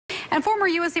And former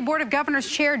UNC Board of Governors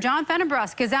Chair John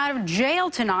Fennebrusque is out of jail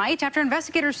tonight after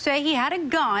investigators say he had a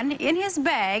gun in his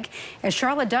bag at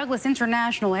Charlotte Douglas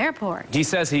International Airport. He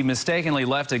says he mistakenly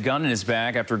left a gun in his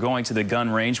bag after going to the gun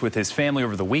range with his family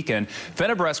over the weekend.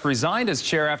 Fennebrusque resigned as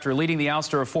chair after leading the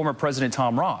ouster of former President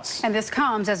Tom Ross. And this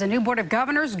comes as a new Board of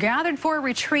Governors gathered for a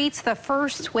retreat, the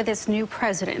first with its new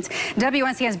president.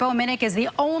 WNCN's Bo Minnick is the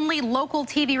only local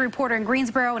TV reporter in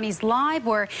Greensboro, and he's live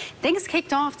where things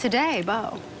kicked off today.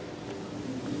 Bo.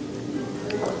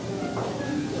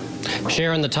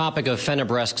 Sharon, the topic of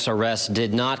Fennebrusque's arrest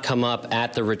did not come up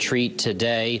at the retreat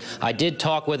today. I did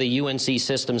talk with a UNC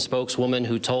system spokeswoman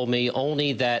who told me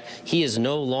only that he is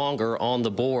no longer on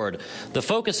the board. The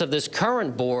focus of this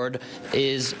current board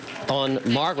is on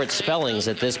Margaret Spellings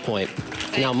at this point.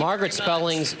 Now, Margaret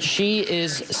Spellings, she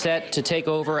is set to take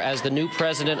over as the new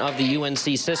president of the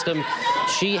UNC system.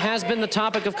 She has been the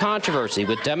topic of controversy,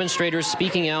 with demonstrators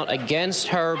speaking out against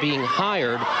her being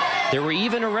hired. There were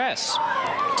even arrests.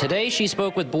 Today, she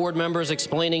spoke with board members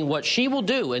explaining what she will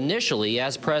do initially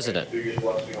as president.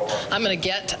 I'm going to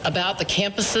get about the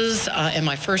campuses in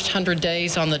my first 100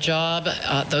 days on the job.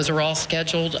 Those are all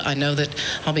scheduled. I know that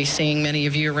I'll be seeing many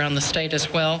of you around the state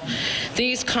as well.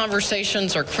 These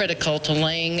conversations are critical to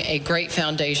laying a great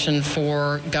foundation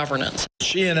for governance.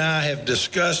 She and I have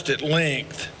discussed at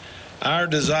length our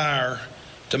desire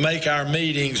to make our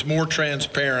meetings more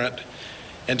transparent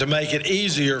and to make it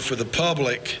easier for the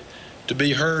public to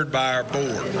be heard by our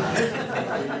board.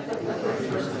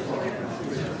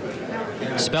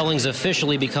 Spellings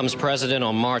officially becomes president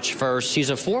on March 1st. She's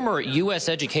a former U.S.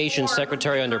 Education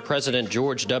Secretary under President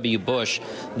George W. Bush.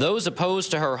 Those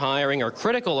opposed to her hiring are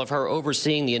critical of her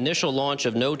overseeing the initial launch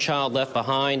of No Child Left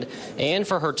Behind and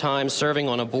for her time serving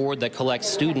on a board that collects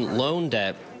student loan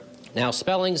debt. Now,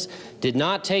 Spellings did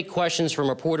not take questions from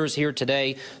reporters here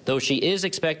today, though she is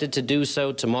expected to do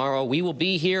so tomorrow. We will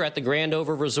be here at the Grand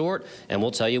Over Resort, and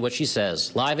we'll tell you what she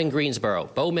says. Live in Greensboro,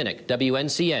 Bo Minnick,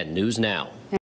 WNCN News Now.